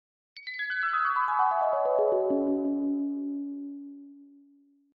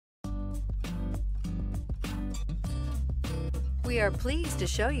We are pleased to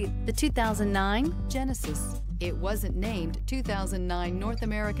show you the 2009 Genesis. It wasn't named 2009 North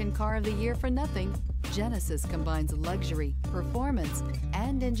American Car of the Year for nothing. Genesis combines luxury, performance,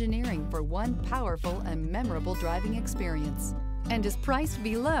 and engineering for one powerful and memorable driving experience, and is priced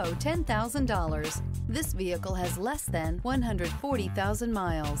below $10,000. This vehicle has less than 140,000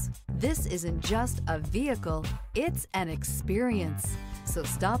 miles. This isn't just a vehicle, it's an experience. So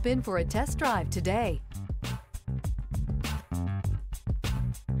stop in for a test drive today.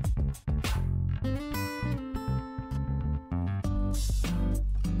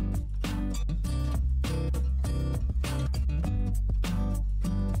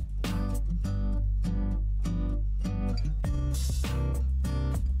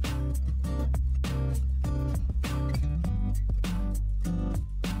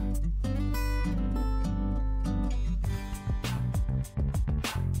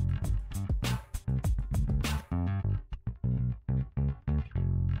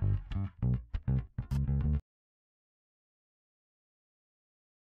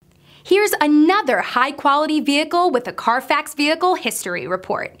 Here's another high-quality vehicle with a Carfax Vehicle History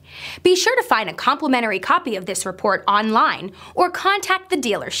Report. Be sure to find a complimentary copy of this report online or contact the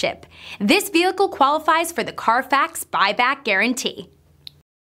dealership. This vehicle qualifies for the Carfax Buyback Guarantee.